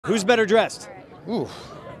Who's better dressed? Ooh,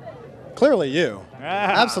 clearly you.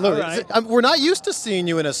 Absolutely. Right. We're not used to seeing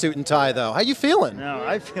you in a suit and tie, though. How you feeling? No,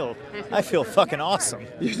 I feel fucking awesome.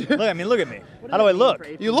 Look at me. How do I look?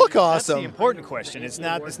 You look That's the awesome. important question. It's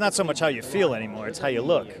not so much how you feel anymore. It's how you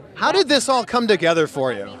look. How did this all come together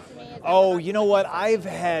for you? Oh, you know what? I've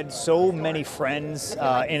had so many friends in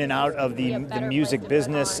and out of the music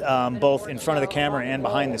business, both in front of the camera and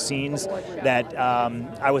behind the scenes, that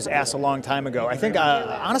I was asked a long time ago. I think,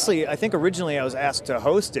 honestly, originally I was asked to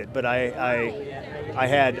host it, but I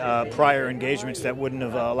had prior engagements that wouldn't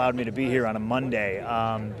have allowed me to be here on a Monday.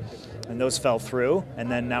 And those fell through,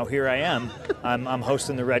 and then now here I am. I'm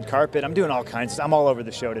hosting the red carpet. I'm doing all kinds of stuff. I'm all over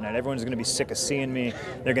the show tonight. Everyone's going to be sick of seeing me.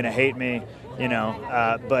 They're going to hate me, you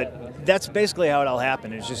know. But that's basically how it all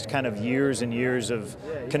happened. It's just kind of years and years of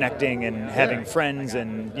connecting and having friends,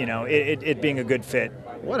 and you know, it being a good fit.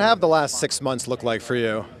 What have the last 6 months looked like for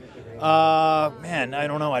you? Man, I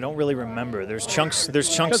don't know. I don't really remember. There's chunks.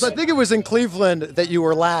 Because I think it was in Cleveland that you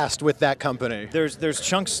were last with that company. There's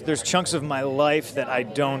chunks of my life that I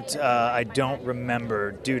don't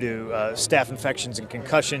remember due to staph infections and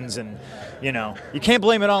concussions, and you know, you can't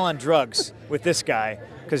blame it all on drugs with this guy,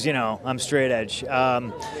 because you know, I'm straight edge.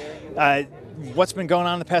 What's been going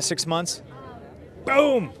on in the past 6 months?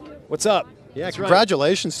 Boom! What's up? Yeah, That's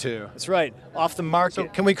congratulations to you. That's right. Off the market. So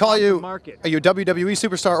can we call you? Market. Are you a WWE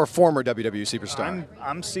superstar or former WWE superstar?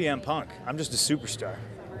 I'm CM Punk. I'm just a superstar.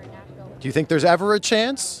 Do you think there's ever a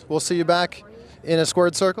chance we'll see you back in a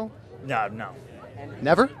squared circle? No.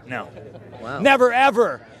 Never? No. Wow. Never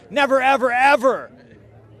ever. Never ever ever.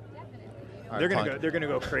 All They're right, gonna Punk. go. They're gonna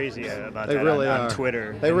go crazy about They that really on are.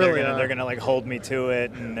 Twitter. They And really they're gonna, are. They're gonna like hold me to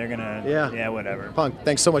it, and they're gonna. Yeah. Yeah. Whatever. Punk,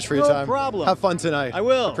 thanks so much for your time. No problem. Have fun tonight. I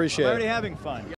will. Appreciate I'm it. already having fun.